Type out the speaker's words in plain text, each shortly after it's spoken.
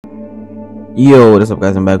Yo, what's up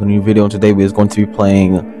guys, I'm back with a new video, and today we're going to be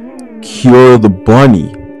playing Cure the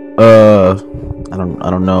Bunny. I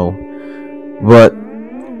don't know what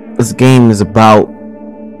this game is about,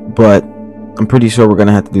 but I'm pretty sure we're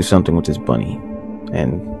gonna have to do something with this bunny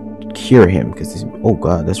and cure him, because he's, oh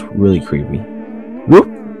god, that's really creepy. Whoop,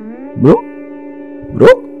 whoop,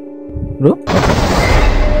 whoop, whoop.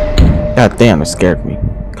 Okay. God damn, it scared me,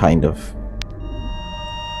 kind of.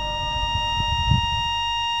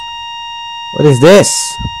 What is this?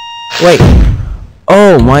 Wait.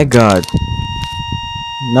 Oh my god.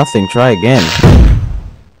 Nothing. Try again.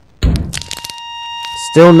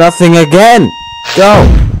 Still nothing again. Go.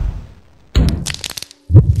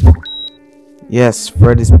 Yes,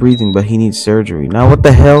 Fred is breathing, but he needs surgery. Now what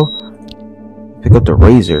the hell? Pick up the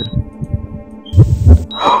razor.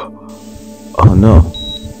 Oh no.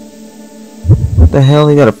 What the hell?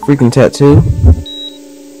 He got a freaking tattoo?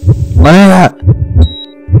 Ah!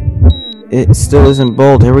 It still isn't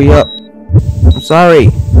bold. Hurry up. I'm sorry.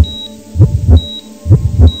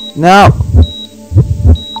 No.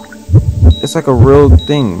 It's like a real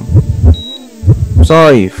thing. I'm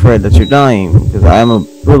sorry, Fred, that you're dying, because I am a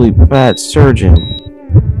really bad surgeon.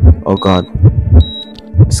 Oh god.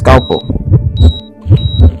 Scalpel.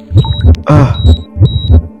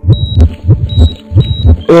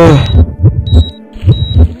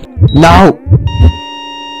 No.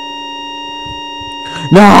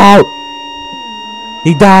 No.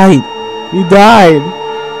 He died! He died!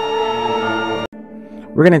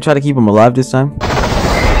 We're gonna try to keep him alive this time.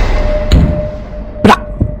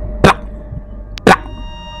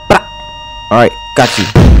 Alright, got you.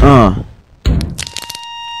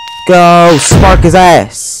 Go! Spark his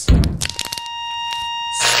ass!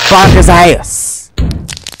 Spark his ass!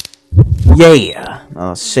 Yeah!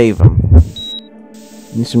 I'll shave him.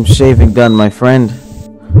 Need some shaving done, my friend.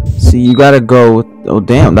 See, you gotta go with, oh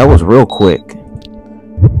damn, that was real quick.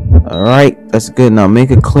 Alright, that's good. Now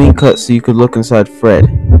make a clean cut so you could look inside Fred.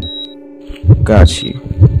 Got you.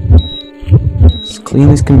 As clean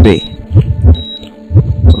as can be.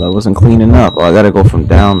 Well, that wasn't clean enough. Oh, I gotta go from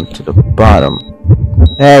down to the bottom.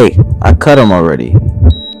 Hey, I cut him already.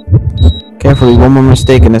 Carefully, one more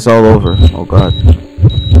mistake and it's all over. Oh god.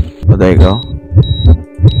 Oh, there you go.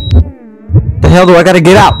 The hell do I gotta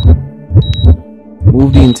get out?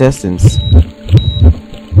 Move the intestines.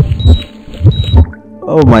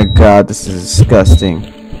 Oh my god, this is disgusting.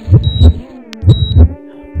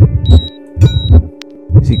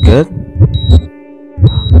 Is he good?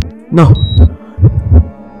 No.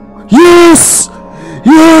 Yes!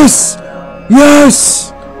 Yes!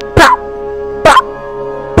 Yes!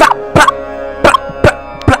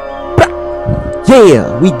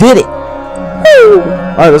 Yeah, we did it!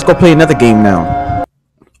 Alright, let's go play another game now.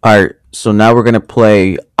 Alright, so now we're gonna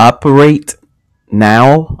play Operate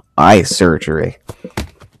Now Eye Surgery.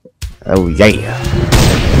 Oh yeah.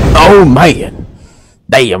 Oh man.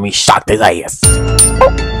 Damn, he shocked his ass.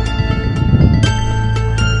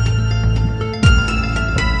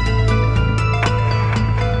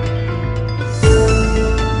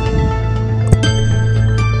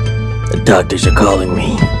 The doctors are calling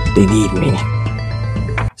me. They need me.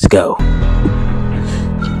 Let's go.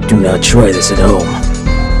 Do not try this at home.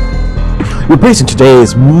 Your patient today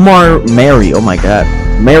is Mary. Oh my god.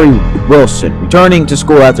 Mary Wilson. Returning to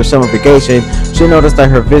school after summer vacation, she noticed that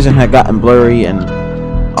her vision had gotten blurry, and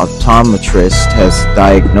optometrist has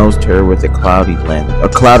diagnosed her with a clouded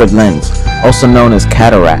lens, also known as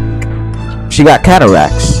cataract. She got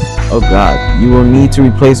cataracts. Oh god. You will need to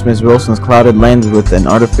replace Ms. Wilson's clouded lens with an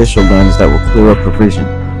artificial lens that will clear up her vision.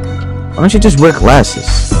 Why don't you just wear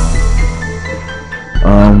glasses?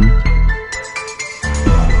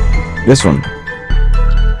 This one.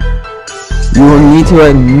 You will need to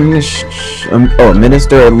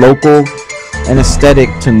administer a local anesthetic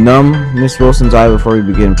to numb Miss Wilson's eye before we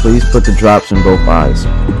begin. Please put the drops in both eyes.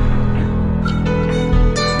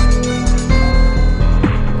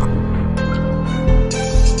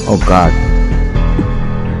 Oh god.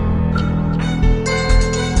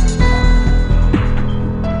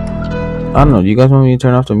 I don't know, do you guys want me to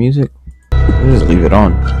turn off the music? I'll just leave it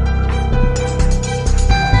on.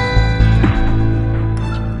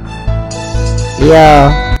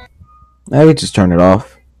 Yeah, maybe just turn it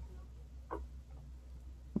off.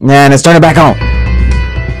 Nah, let's turn it back on.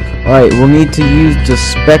 Alright, we'll need to use the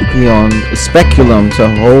speculum to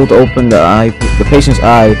hold open the patient's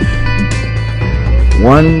eye.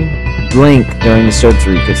 One blink during the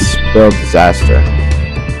surgery could spell disaster.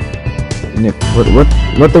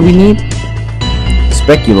 What do we need?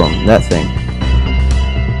 Speculum, that thing.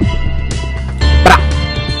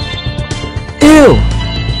 Ew!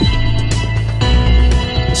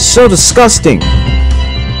 so disgusting.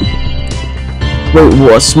 Wait,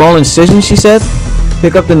 what? A small incision, she said?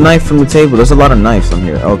 Pick up the knife from the table. There's a lot of knives on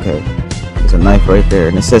here. Okay. There's a knife right there,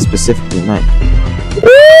 and it says specifically knife.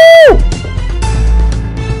 Woo!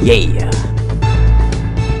 Yeah.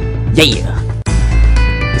 Yeah.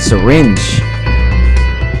 The syringe.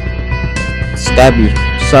 Stab you.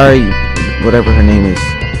 Sorry, whatever her name is.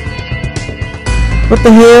 What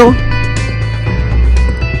the hell?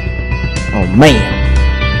 Oh man.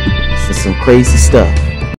 This is some crazy stuff.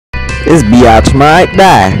 This biatch might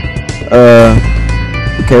die.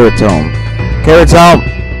 Keratome. Keratome!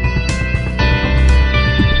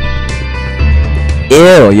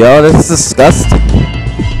 Ew, yo, this is disgusting.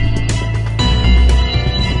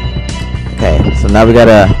 Okay, so now we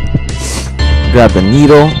gotta grab the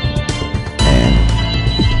needle and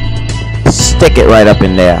stick it right up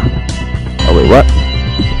in there. Oh wait, what?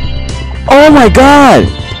 Oh my god!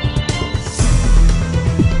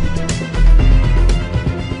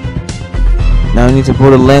 Now I need to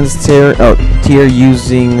pull the lens tear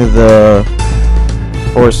using the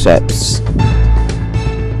forceps.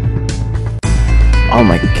 Oh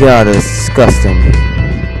my god, that's disgusting.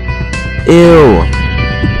 Ew.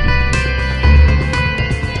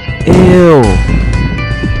 Ew.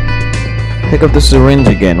 Pick up the syringe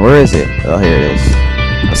again. Where is it? Oh, here it is.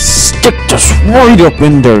 Stick this right up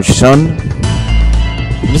in there, son.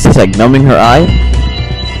 This is like numbing her eye.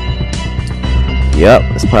 Yep,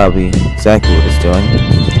 that's probably exactly what it's doing.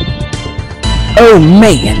 Oh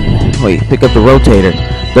man! Wait, pick up the rotator.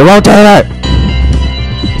 The rotator!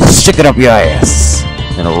 Stick it up your ass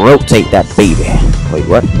and rotate that baby. Wait,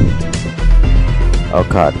 what? Oh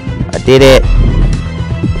god, I did it.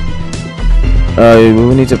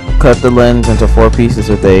 We need to cut the lens into 4 pieces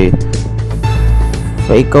with a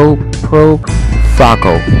Phaco probe?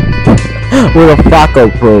 Phaco. With a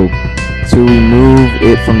Phaco probe to remove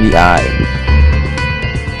it from the eye.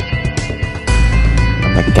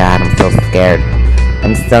 Oh my god, I'm so scared.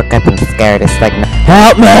 I'm so goddamn scared. It's like,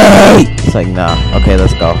 help me! It's like, nah. Okay,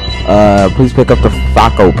 let's go. Please pick up the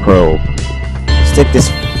Phaco probe. Stick this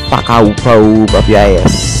Phaco probe up your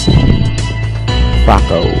ass.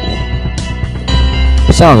 Phaco.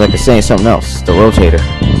 It sounds like it's saying something else. The rotator.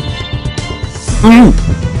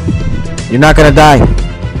 You're not gonna die.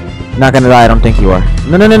 You're not gonna die. I don't think you are.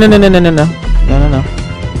 No, no, no, no, no, no, no, no, no, no, no.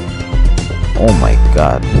 Oh my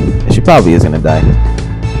god. She probably is gonna die.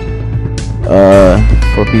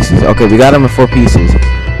 4 pieces. Okay, we got him in 4 pieces.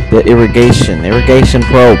 The irrigation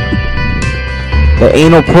probe. The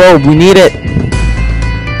anal probe. We need it.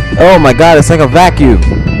 Oh my god, it's like a vacuum.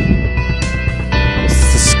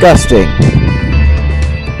 It's disgusting.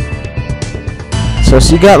 So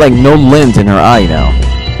she got like no lens in her eye now,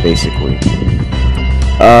 basically.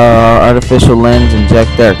 Artificial lens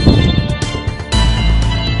injector.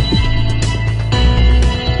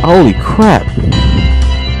 Holy crap.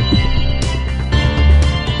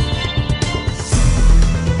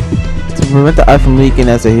 To prevent the eye from leaking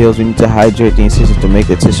as it heals, we need to hydrate the incision to make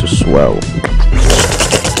the tissue swell.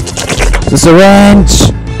 The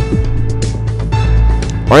syringe!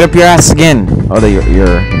 Right up your ass again. Oh, there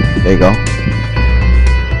you go.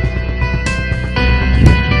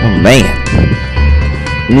 Oh man.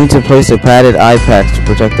 You need to place a padded eye patch to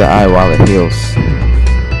protect the eye while it heals.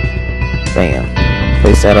 Bam.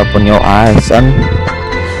 Place that up on your eye, son.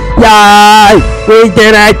 Yay! We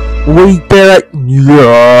did it! We did it!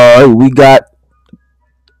 Yeah! We got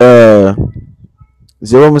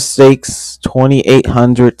 0 mistakes,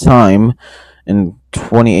 2800 time, and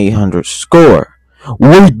 2800 score.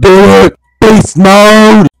 We did it! Beast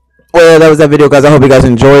mode! Well, that was that video, guys. I hope you guys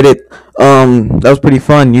enjoyed it. That was pretty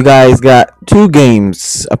fun. You guys got 2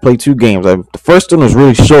 games. I played 2 games. The first one was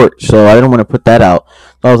really short, so I didn't want to put that out.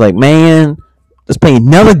 So I was like, man, let's play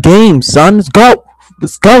another game, son. Let's go.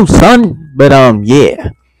 Let's go, son. But,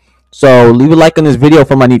 yeah. So, leave a like on this video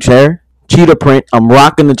for my new chair. Cheetah print. I'm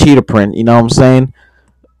rocking the cheetah print. You know what I'm saying?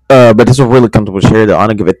 But this is a really comfortable chair, though. I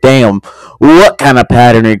don't give a damn what kind of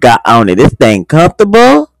pattern it got on it. This thing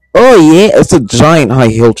comfortable? Oh, yeah. It's a giant high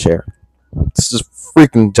heel chair. This is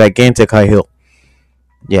freaking gigantic high heel.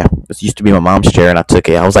 Yeah. This used to be my mom's chair, and I took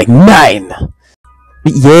it. I was like, 9!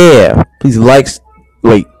 But yeah. Please like...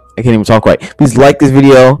 Wait. I can't even talk right. Please like this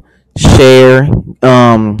video. Share.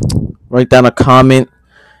 Write down a comment.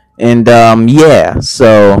 And, yeah.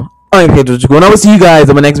 So, I'm Pedro. And I will see you guys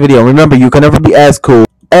in my next video. Remember, you can never be as cool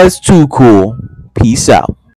as too cool. Peace out.